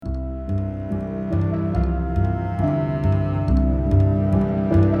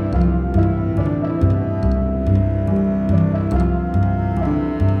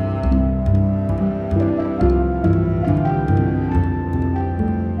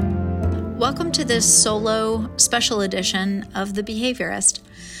Welcome to this solo special edition of The Behaviorist.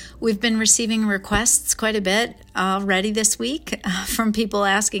 We've been receiving requests quite a bit already this week from people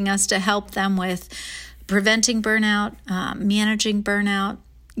asking us to help them with preventing burnout, managing burnout,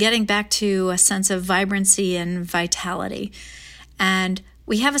 getting back to a sense of vibrancy and vitality. And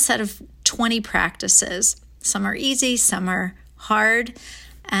we have a set of 20 practices. Some are easy, some are hard,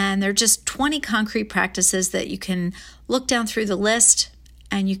 and they're just 20 concrete practices that you can look down through the list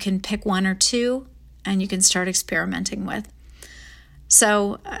and you can pick one or two and you can start experimenting with.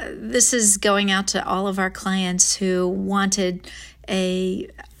 So this is going out to all of our clients who wanted a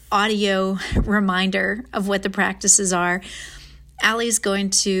audio reminder of what the practices are. Allie's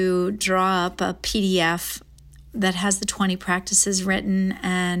going to draw up a PDF that has the 20 practices written,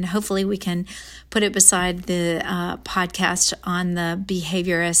 and hopefully we can put it beside the podcast on the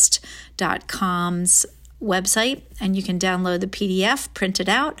behaviorist.com's website, and you can download the PDF, print it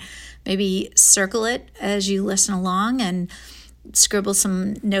out, maybe circle it as you listen along and scribble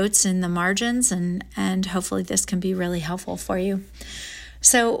some notes in the margins, and hopefully this can be really helpful for you.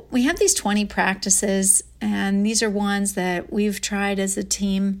 So we have these 20 practices, and these are ones that we've tried as a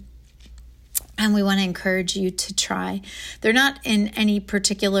team, and we want to encourage you to try. They're not in any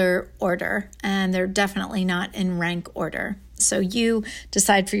particular order, and they're definitely not in rank order. So you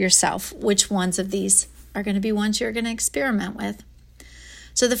decide for yourself which ones of these are going to be ones you're going to experiment with.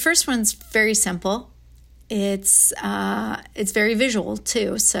 So the first one's very simple. It's very visual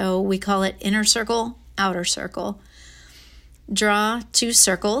too. So we call it inner circle, outer circle. Draw 2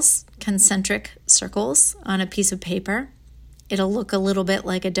 circles, concentric circles, on a piece of paper. It'll look a little bit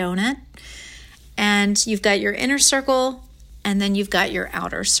like a donut. And you've got your inner circle, and then you've got your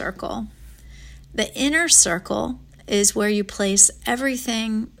outer circle. The inner circle is where you place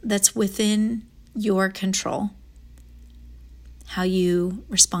everything that's within your control. How you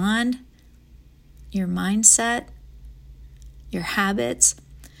respond, your mindset, your habits.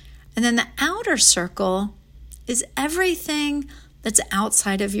 And then the outer circle is everything that's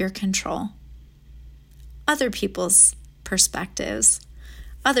outside of your control. Other people's perspectives,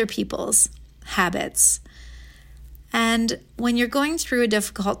 other people's habits. And when you're going through a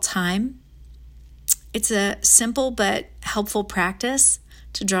difficult time, it's a simple but helpful practice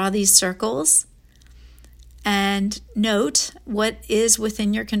to draw these circles and note what is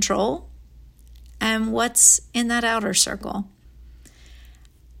within your control and what's in that outer circle.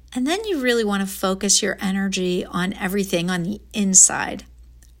 And then you really want to focus your energy on everything on the inside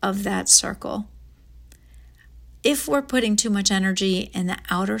of that circle. If we're putting too much energy in the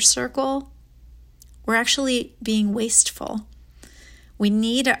outer circle, we're actually being wasteful. We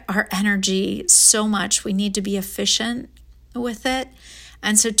need our energy so much. We need to be efficient with it.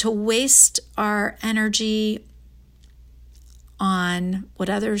 And so to waste our energy on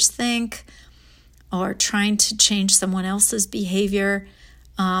what others think or trying to change someone else's behavior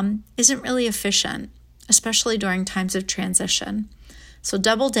isn't really efficient, especially during times of transition. So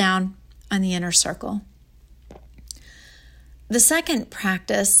double down on the inner circle. The second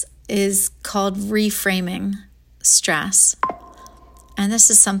practice is called reframing stress. And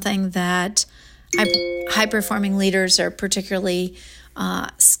this is something that high-performing leaders are particularly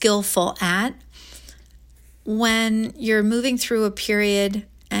skillful at. When you're moving through a period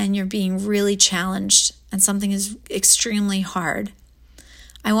and you're being really challenged and something is extremely hard,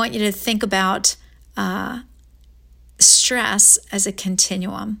 I want you to think about stress as a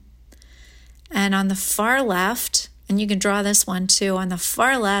continuum. And on the far left, and you can draw this one too, on the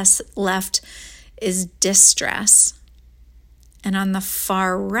far left is distress. And on the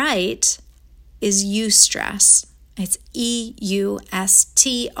far right is eustress. It's EUSTRESS.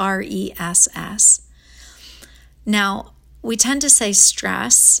 Now, we tend to say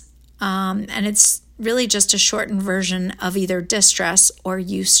stress, and it's really just a shortened version of either distress or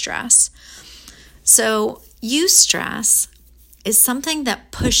eustress. So eustress is something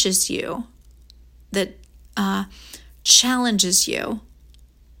that pushes you, that challenges you,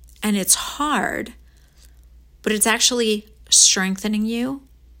 and it's hard, but it's actually strengthening you.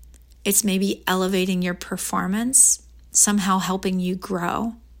 It's maybe elevating your performance, somehow helping you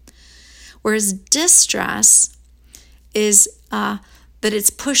grow. Whereas distress is that it's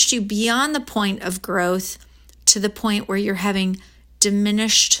pushed you beyond the point of growth to the point where you're having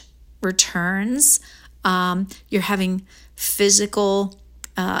diminished returns. You're having physical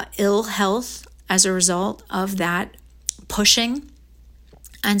ill health as a result of that pushing.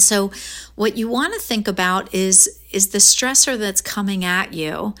 And so what you want to think about is the stressor that's coming at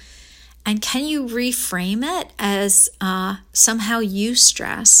you, and can you reframe it as somehow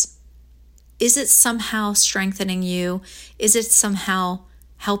eustress? Is it somehow strengthening you? Is it somehow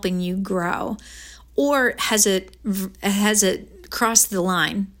helping you grow? Or has it crossed the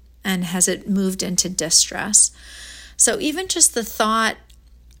line and has it moved into distress? So even just the thought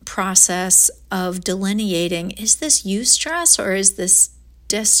process of delineating, is this eustress or is this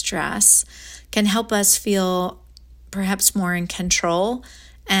distress, can help us feel perhaps more in control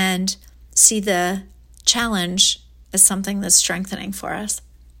and see the challenge as something that's strengthening for us.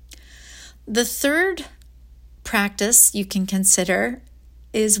 The third practice you can consider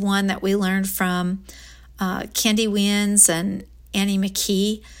is one that we learned from Candy Wiens and Annie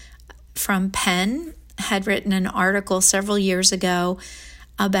McKee from Penn, had written an article several years ago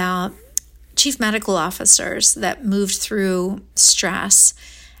about chief medical officers that moved through stress,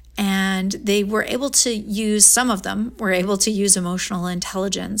 and they were able to use, some of them were able to use emotional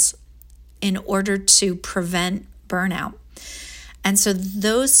intelligence in order to prevent burnout. And so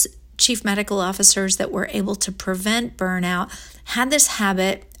those chief medical officers that were able to prevent burnout had this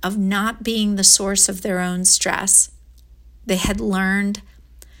habit of not being the source of their own stress. They had learned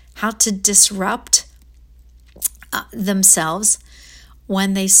how to disrupt themselves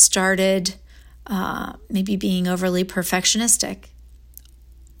when they started maybe being overly perfectionistic,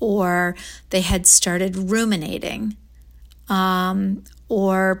 or they had started ruminating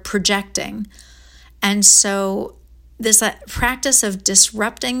or projecting. And so this practice of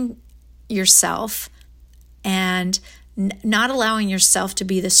disrupting yourself and not allowing yourself to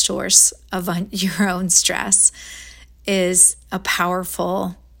be the source of your own stress is a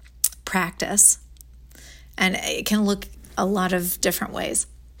powerful practice. And it can look a lot of different ways.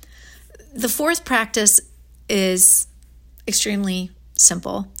 The fourth practice is extremely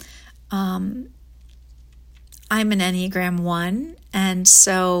simple. I'm an Enneagram 1, and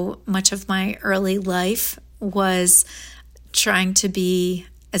so much of my early life was trying to be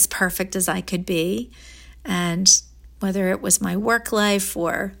as perfect as I could be. And whether it was my work life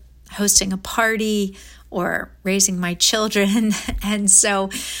or hosting a party or raising my children. And so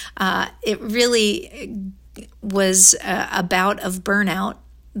it really was a bout of burnout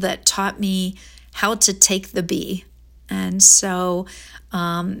that taught me how to take the B. And so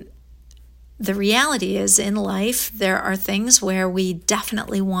the reality is, in life, there are things where we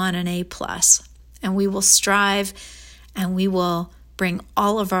definitely want an A+, and we will strive and we will bring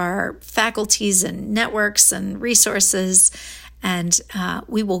all of our faculties and networks and resources, and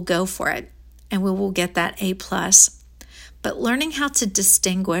we will go for it, and we will get that A+. But learning how to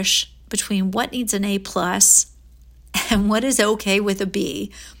distinguish between what needs an A+ and what is okay with a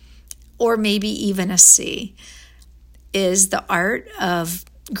B, or maybe even a C, is the art of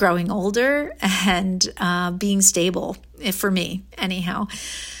growing older and being stable, for me, anyhow.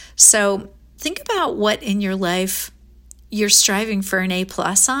 So think about what in your life you're striving for an A+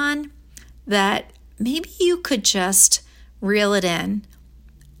 on, that maybe you could just reel it in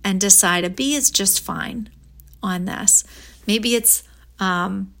and decide a B is just fine on this. Maybe it's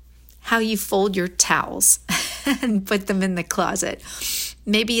how you fold your towels and put them in the closet.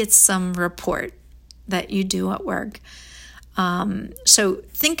 Maybe it's some report that you do at work. So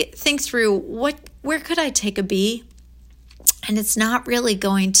think through where could I take a B, and it's not really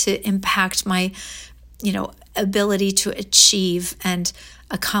going to impact my, ability to achieve and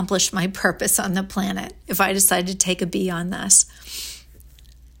accomplish my purpose on the planet if I decide to take a B on this.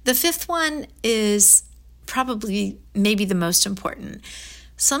 The fifth one is probably maybe the most important.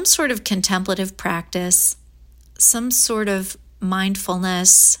 Some sort of contemplative practice, some sort of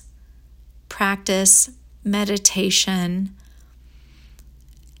mindfulness practice, meditation,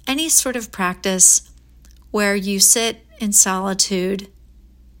 any sort of practice where you sit in solitude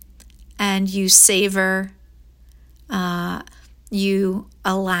and you savor, you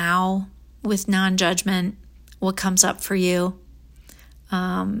allow with non-judgment what comes up for you.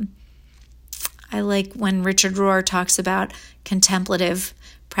 I like when Richard Rohr talks about contemplative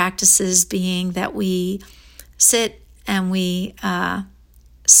practices being that we sit and we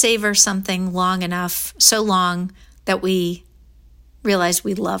savor something long enough, so long that we realize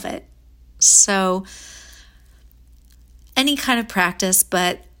we love it. So any kind of practice,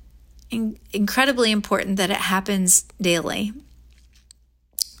 but incredibly important that it happens daily.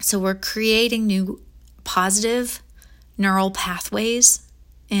 So we're creating new positive neural pathways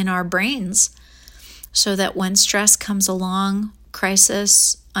in our brains so that when stress comes along,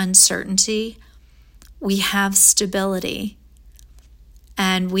 crisis, uncertainty, we have stability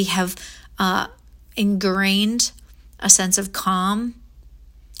and we have ingrained a sense of calm,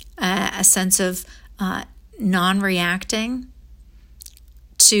 a sense of non-reacting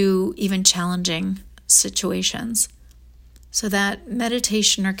to even challenging situations. So that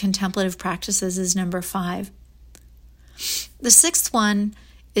meditation or contemplative practices is number 5. The sixth one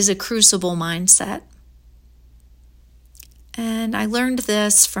is a crucible mindset. And I learned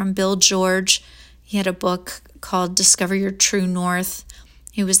this from Bill George. He had a book called Discover Your True North.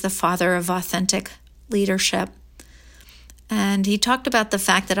 He was the father of authentic leadership. And he talked about the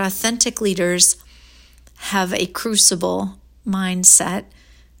fact that authentic leaders have a crucible mindset,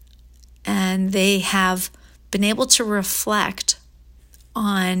 and they have been able to reflect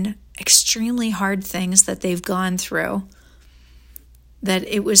on extremely hard things that they've gone through, that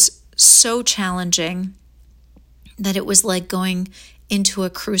it was so challenging that it was like going into a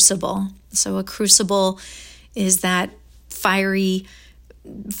crucible. So a crucible is that fiery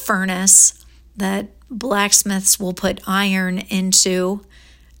furnace that blacksmiths will put iron into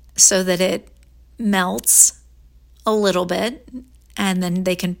so that it melts a little bit, and then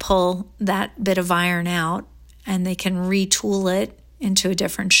they can pull that bit of iron out and they can retool it into a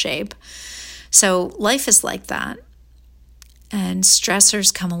different shape. So life is like that. And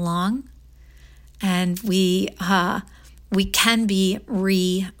stressors come along, and we can be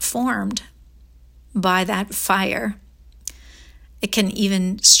reformed by that fire. It can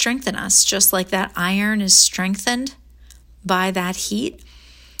even strengthen us, just like that iron is strengthened by that heat.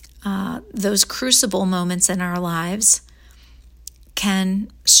 Those crucible moments in our lives can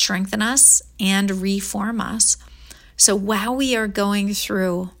strengthen us and reform us. So while we are going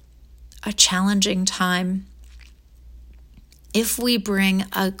through a challenging time, if we bring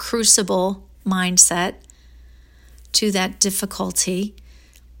a crucible mindset to that difficulty,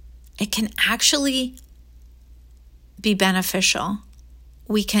 it can actually be beneficial.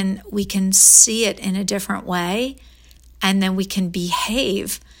 We can see it in a different way, and then we can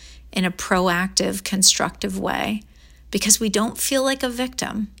behave in a proactive, constructive way, because we don't feel like a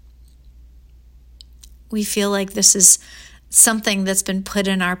victim. We feel like this is something that's been put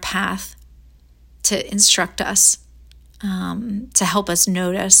in our path to instruct us, to help us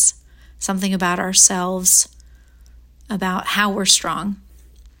notice something about ourselves, about how we're strong,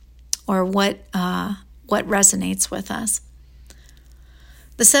 or what resonates with us.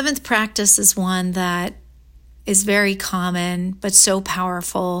 The seventh practice is one that is very common but so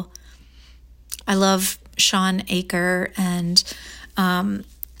powerful. I love Sean Aker, and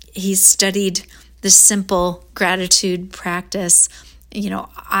he's studied this simple gratitude practice.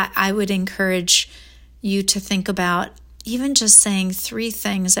 I would encourage you to think about even just saying 3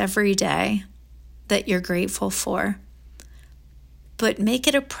 things every day that you're grateful for. But make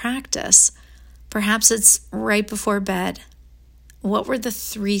it a practice. Perhaps it's right before bed. What were the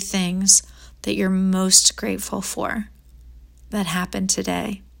 3 things that you're most grateful for that happened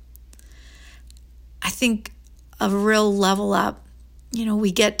today? I think a real level up,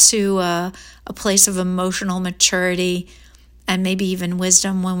 we get to a place of emotional maturity and maybe even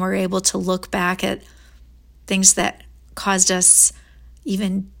wisdom when we're able to look back at things that caused us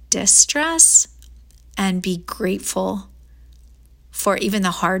even distress and be grateful for even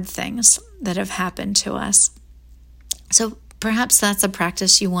the hard things that have happened to us. So perhaps that's a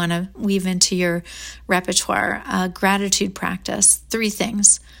practice you want to weave into your repertoire, a gratitude practice, 3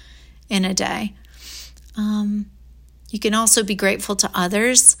 things in a day. You can also be grateful to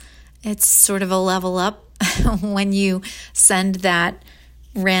others. It's sort of a level up when you send that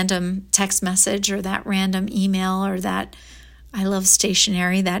random text message or that random email or that, I love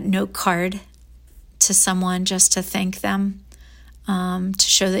stationery, that note card to someone just to thank them, to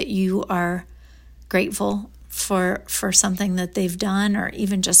show that you are grateful for something that they've done, or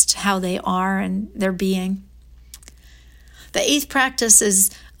even just how they are and their being. The 8th practice is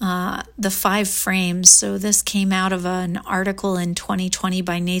the 5 frames. So this came out of an article in 2020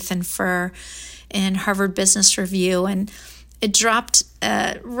 by Nathan Furr in Harvard Business Review, and it dropped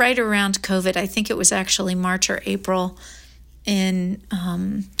right around COVID. I think it was actually March or April in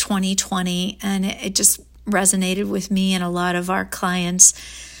 2020, and it just resonated with me and a lot of our clients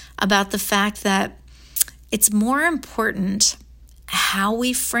about the fact that it's more important how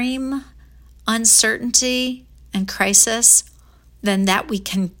we frame uncertainty and crisis than that we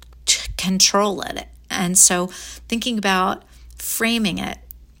can control it. And so thinking about framing it,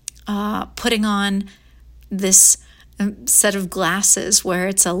 putting on this set of glasses where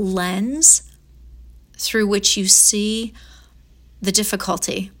it's a lens through which you see the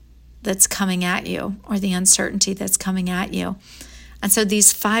difficulty that's coming at you or the uncertainty that's coming at you. And so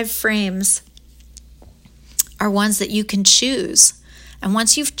these 5 frames are ones that you can choose. And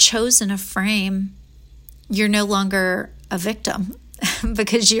once you've chosen a frame, you're no longer a victim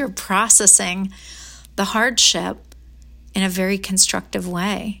because you're processing the hardship in a very constructive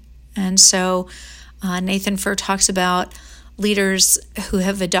way. And so Nathan Furr talks about leaders who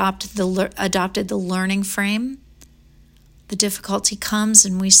have adopted the learning frame, the difficulty comes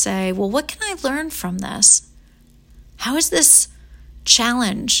and we say, well, what can I learn from this? How is this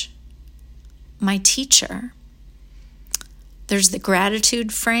challenge my teacher? There's the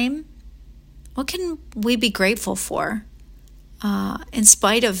gratitude frame. What can we be grateful for in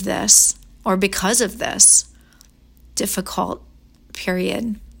spite of this or because of this difficult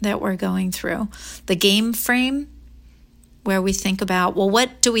period that we're going through? The game frame, where we think about, well,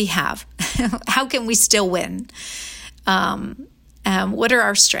 what do we have? How can we still win? What are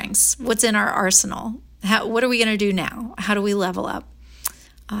our strengths? What's in our arsenal? What are we going to do now? How do we level up?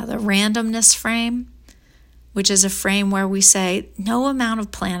 The randomness frame, which is a frame where we say no amount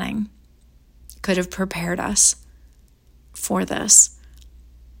of planning could have prepared us for this,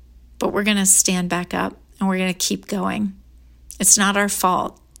 but we're going to stand back up and we're going to keep going. It's not our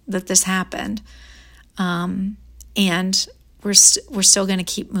fault that this happened, and we're still going to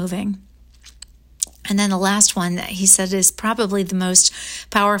keep moving. And then the last one that he said is probably the most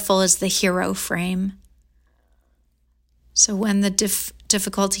powerful is the hero frame. So when the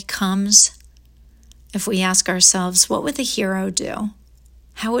difficulty comes, if we ask ourselves, what would the hero do?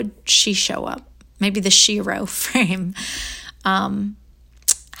 How would she show up? Maybe the Shiro frame.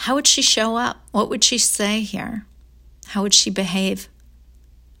 How would she show up? What would she say here? How would she behave?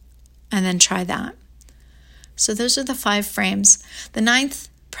 And then try that. So those are the 5 frames. The 9th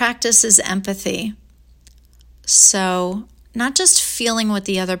practice is empathy. So not just feeling what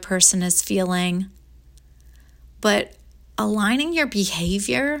the other person is feeling, but aligning your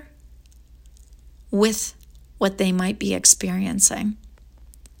behavior with what they might be experiencing.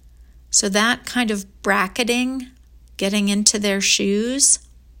 So that kind of bracketing, getting into their shoes,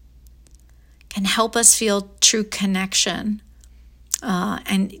 can help us feel true connection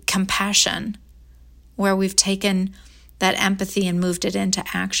and compassion, where we've taken that empathy and moved it into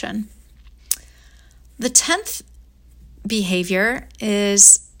action. The 10th behavior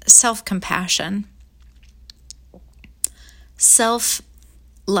is self-compassion.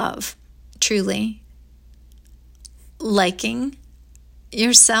 Self-love, truly. Liking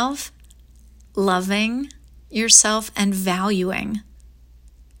yourself, loving yourself, and valuing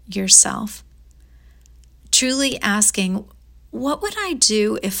yourself. Truly asking, what would I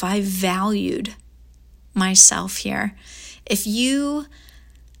do if I valued myself here? If you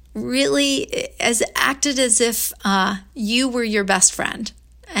really acted as if you were your best friend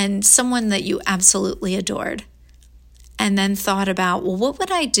and someone that you absolutely adored, and then thought about, well, what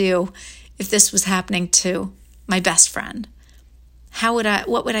would I do if this was happening to my best friend?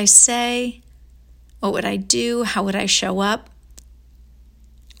 What would I say? What would I do? How would I show up?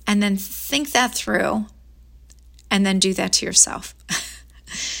 And then think that through, and then do that to yourself.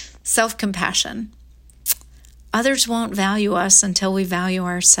 Self-compassion. Others won't value us until we value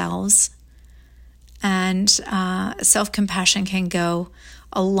ourselves. And self-compassion can go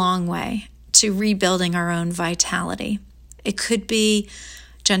a long way to rebuilding our own vitality. It could be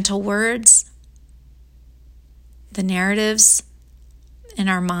gentle words, the narratives in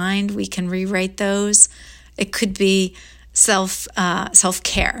our mind, we can rewrite those. It could be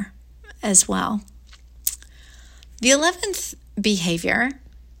self-care as well. The 11th behavior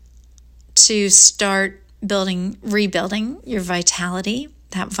to start rebuilding your vitality,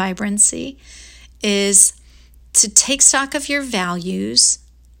 that vibrancy, is to take stock of your values,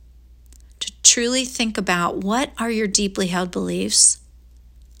 to truly think about what are your deeply held beliefs,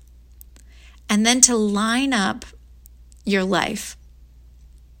 and then to line up your life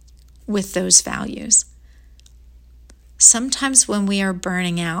with those values. Sometimes when we are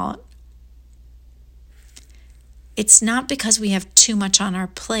burning out, it's not because we have too much on our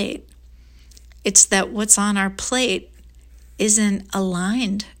plate. It's that what's on our plate isn't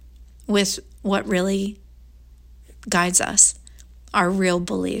aligned with what really guides us, our real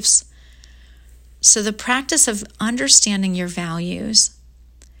beliefs. So the practice of understanding your values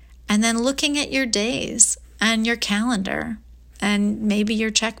and then looking at your days and your calendar and maybe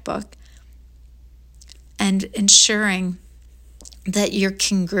your checkbook and ensuring that you're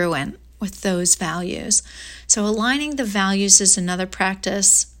congruent with those values. So aligning the values is another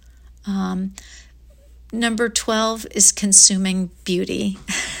practice. Number 12 is consuming beauty.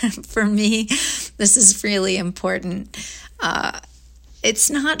 For me, this is really important. It's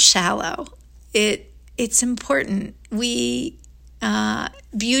not shallow. It's important. Beauty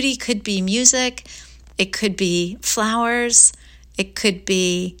could be music. It could be flowers. It could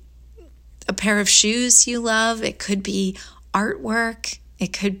be a pair of shoes you love. It could be artwork.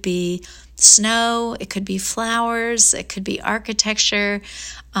 It could be snow. It could be flowers. It could be architecture.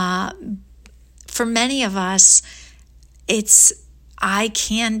 For many of us, it's eye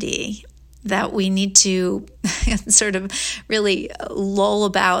candy that we need to sort of really lull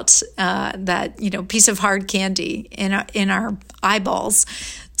about that, piece of hard candy in our eyeballs,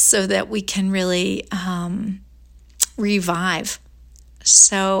 so that we can really revive.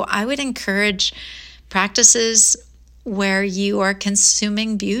 So I would encourage practices where you are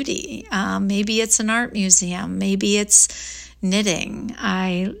consuming beauty. Maybe it's an art museum. Maybe it's knitting.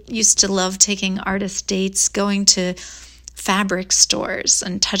 I used to love taking artist dates, going to fabric stores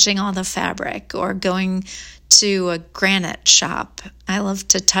and touching all the fabric, or going to a granite shop. I love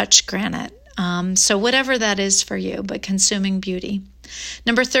to touch granite. So whatever that is for you, but consuming beauty.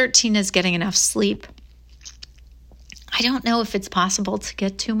 Number 13 is getting enough sleep. I don't know if it's possible to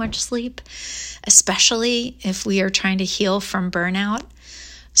get too much sleep, especially if we are trying to heal from burnout.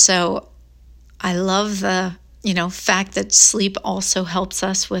 So I love the fact that sleep also helps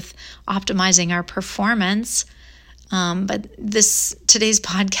us with optimizing our performance. But today's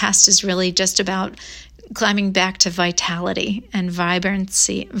podcast is really just about climbing back to vitality and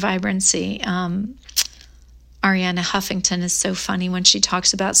vibrancy. Ariana Huffington is so funny when she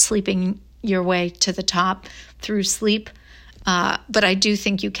talks about sleeping your way to the top through sleep. But I do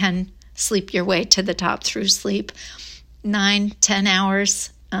think you can sleep your way to the top through sleep. 9-10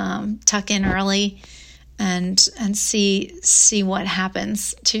 hours, tuck in early, and see what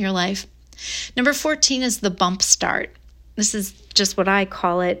happens to your life. Number 14 is the bump start. This is just what I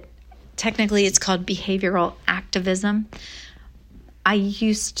call it. Technically, it's called behavioral activism. I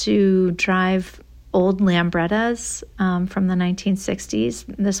used to drive old Lambrettas from the 1960s.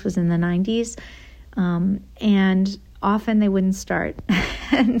 This was in the 90s. And often they wouldn't start.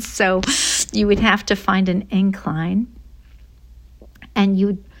 And so you would have to find an incline, and you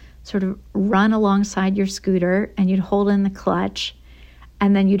would sort of run alongside your scooter, and you'd hold in the clutch,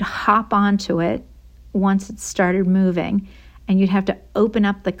 and then you'd hop onto it once it started moving, and you'd have to open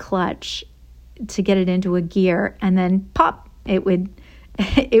up the clutch to get it into a gear, and then pop, it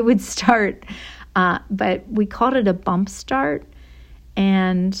would start. But we called it a bump start,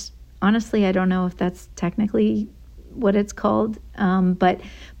 and honestly, I don't know if that's technically what it's called, but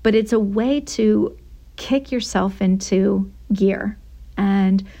it's a way to kick yourself into gear.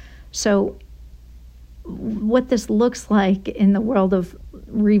 And so what this looks like in the world of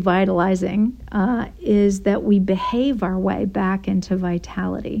revitalizing is that we behave our way back into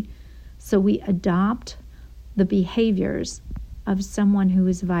vitality. So we adopt the behaviors of someone who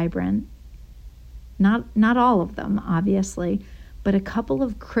is vibrant. Not all of them, obviously, but a couple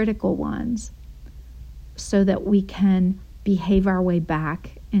of critical ones, so that we can behave our way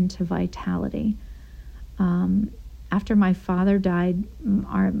back into vitality. After my father died,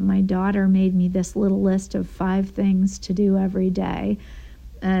 my daughter made me this little list of 5 things to do every day,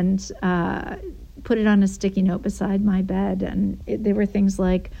 and put it on a sticky note beside my bed. And there were things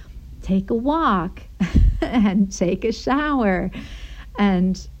like take a walk and take a shower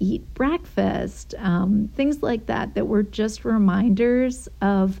and eat breakfast, things like that were just reminders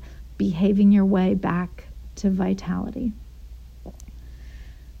of behaving your way back to vitality.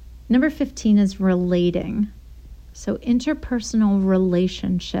 Number 15 is relating. So interpersonal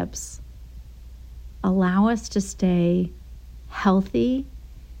relationships allow us to stay healthy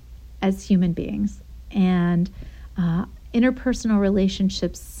as human beings. And interpersonal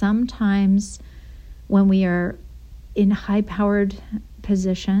relationships, sometimes when we are in high-powered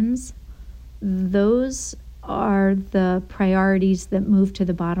positions, those are the priorities that move to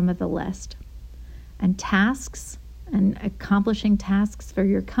the bottom of the list. And tasks and accomplishing tasks for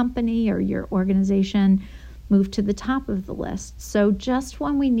your company or your organization move to the top of the list. So just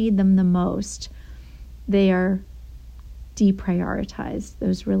when we need them the most, they are deprioritized,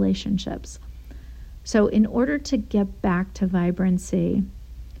 those relationships. So in order to get back to vibrancy,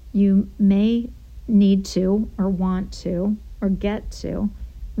 you may need to, or want to, or get to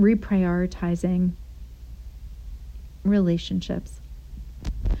reprioritizing relationships.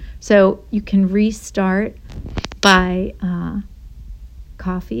 So you can restart by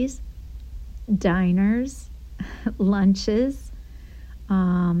coffees, diners, lunches,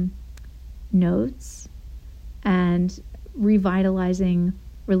 notes, and revitalizing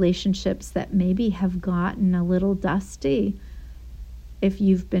relationships that maybe have gotten a little dusty if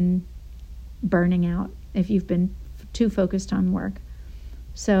you've been burning out, if you've been too focused on work.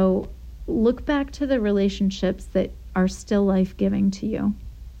 So look back to the relationships that are still life-giving to you.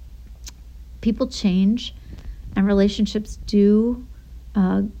 People change, and relationships do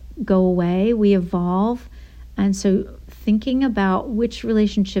go away. We evolve. And so thinking about which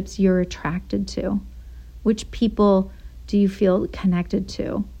relationships you're attracted to, which people do you feel connected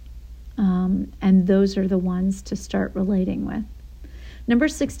to, and those are the ones to start relating with. Number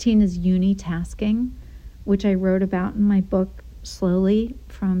 16 is unitasking, which I wrote about in my book Slowly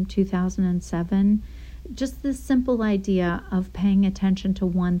from 2007. Just this simple idea of paying attention to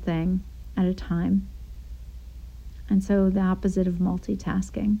one thing at a time. And so the opposite of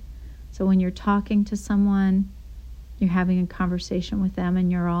multitasking. So when you're talking to someone, you're having a conversation with them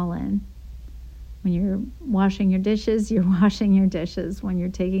and you're all in. When you're washing your dishes, you're washing your dishes. When you're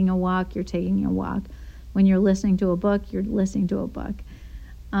taking a walk, you're taking a walk. When you're listening to a book, you're listening to a book.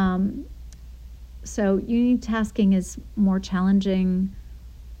 So unitasking is more challenging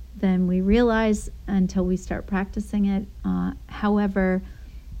than we realize until we start practicing it. However,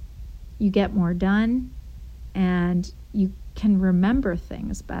 you get more done and you can remember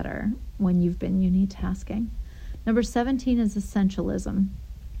things better when you've been unitasking. Number 17 is essentialism,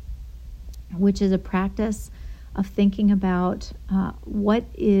 which is a practice of thinking about what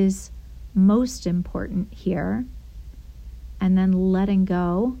is most important here and then letting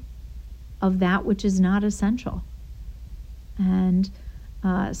go of that which is not essential and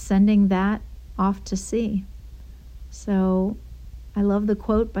sending that off to sea. So I love the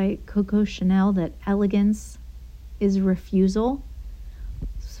quote by Coco Chanel that elegance is refusal.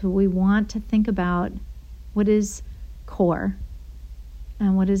 So we want to think about what is core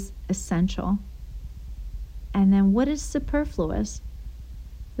and what is essential, and then what is superfluous,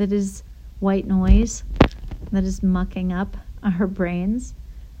 that is white noise, that is mucking up our brains,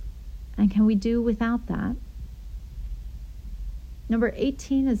 and can we do without that? Number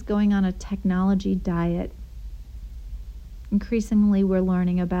 18 is going on a technology diet. Increasingly, we're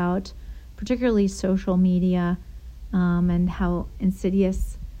learning about particularly social media and how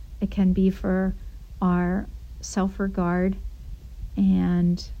insidious it can be for our self-regard,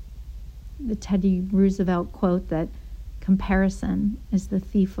 and the Teddy Roosevelt quote that comparison is the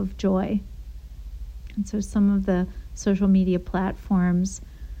thief of joy. And so some of the social media platforms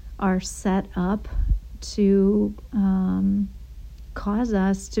are set up to cause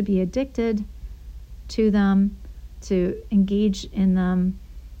us to be addicted to them, to engage in them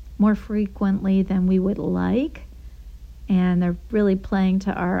more frequently than we would like, and they're really playing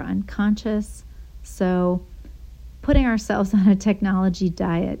to our unconscious. So putting ourselves on a technology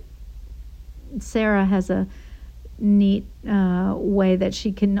diet. Sarah has a neat way that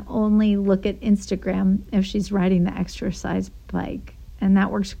she can only look at Instagram if she's riding the exercise bike, and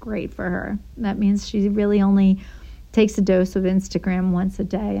that works great for her. That means she really only takes a dose of Instagram once a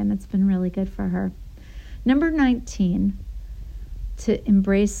day, and it's been really good for her. Number 19, to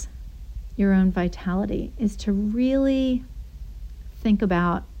embrace your own vitality, is to really think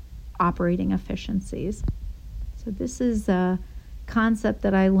about operating efficiencies. So this is a concept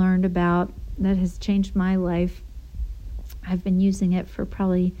that I learned about that has changed my life. I've been using it for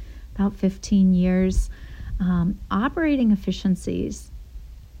probably about 15 years. Operating efficiencies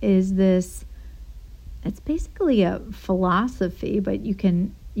is this, it's basically a philosophy, but you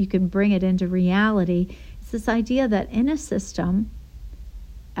can bring it into reality. It's this idea that in a system,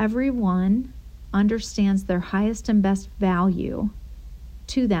 everyone understands their highest and best value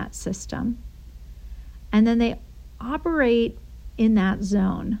to that system, and then they operate in that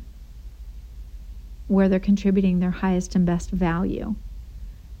zone where they're contributing their highest and best value.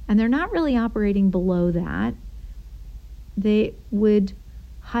 And they're not really operating below that. They would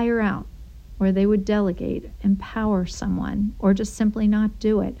hire out, or they would delegate, empower someone, or just simply not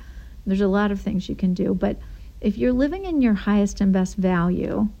do it. There's a lot of things you can do, but if you're living in your highest and best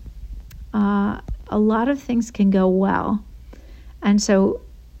value, a lot of things can go well. And so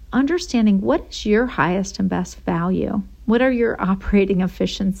understanding what is your highest and best value, what are your operating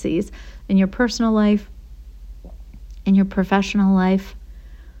efficiencies in your personal life, in your professional life.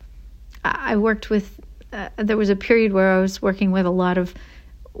 I worked with, there was a period where I was working with a lot of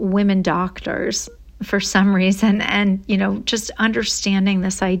women doctors for some reason, and just understanding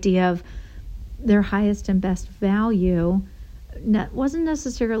this idea of their highest and best value wasn't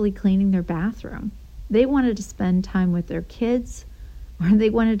necessarily cleaning their bathroom. They wanted to spend time with their kids, or they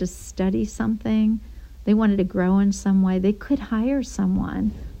wanted to study something, they wanted to grow in some way. They could hire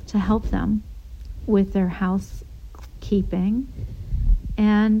someone to help them with their housekeeping,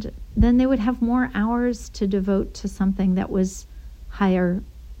 and then they would have more hours to devote to something that was higher,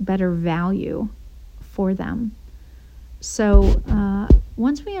 better value for them. So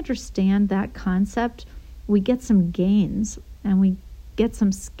once we understand that concept, we get some gains and we get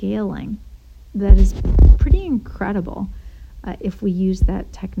some scaling that is pretty incredible if we use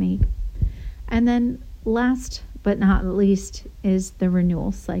that technique. And then last but not least is the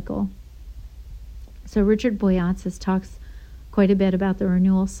renewal cycle. So Richard Boyatzis talks quite a bit about the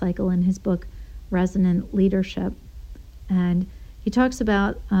renewal cycle in his book, Resonant Leadership. And he talks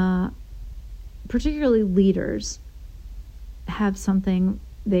about particularly leaders have something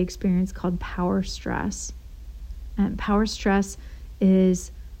they experience called power stress. And power stress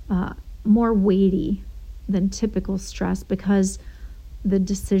is more weighty than typical stress because the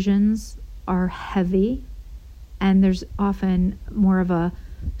decisions are heavy and there's often more of a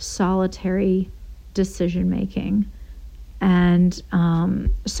solitary decision making. And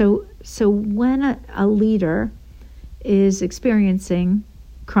so when a leader is experiencing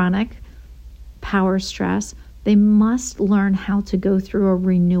chronic power stress, they must learn how to go through a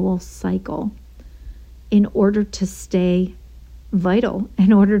renewal cycle in order to stay vital,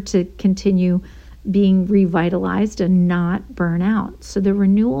 in order to continue being revitalized and not burn out. So the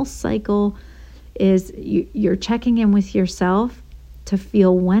renewal cycle is you're checking in with yourself to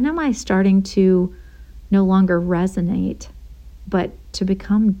feel, when am I starting to no longer resonate, but to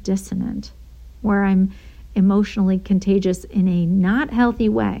become dissonant, where I'm emotionally contagious in a not healthy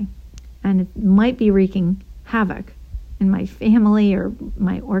way, and it might be wreaking havoc in my family or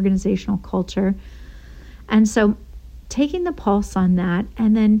my organizational culture. And so taking the pulse on that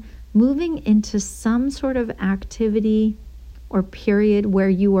and then moving into some sort of activity or period where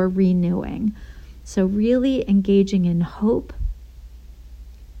you are renewing. So really engaging in hope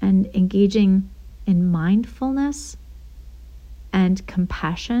and engaging in mindfulness and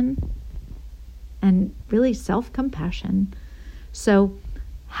compassion and really self-compassion. So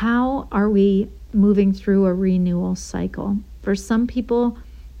how are we moving through a renewal cycle? For some people,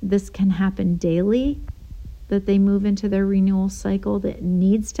 this can happen daily, that they move into their renewal cycle. That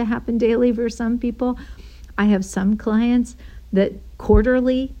needs to happen daily for some people. I have some clients that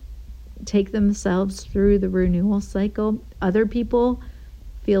quarterly take themselves through the renewal cycle. Other people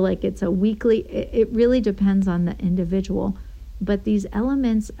feel like it's a weekly. It really depends on the individual. But these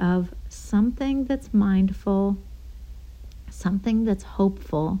elements of something that's mindful, something that's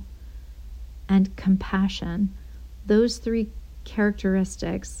hopeful, and compassion, those three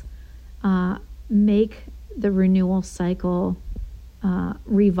characteristics make the renewal cycle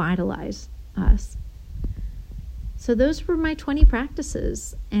revitalize us. So those were my 20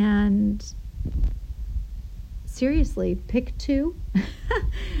 practices, and seriously, pick 2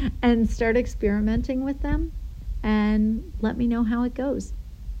 and start experimenting with them and let me know how it goes.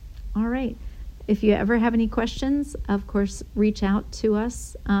 All right. If you ever have any questions, of course, reach out to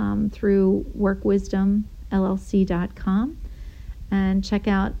us through workwisdomllc.com and check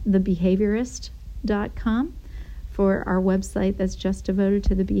out thebehaviorist.com for our website that's just devoted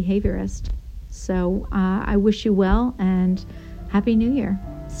to the behaviorist. So I wish you well and Happy New Year.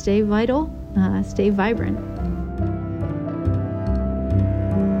 Stay vital, stay vibrant.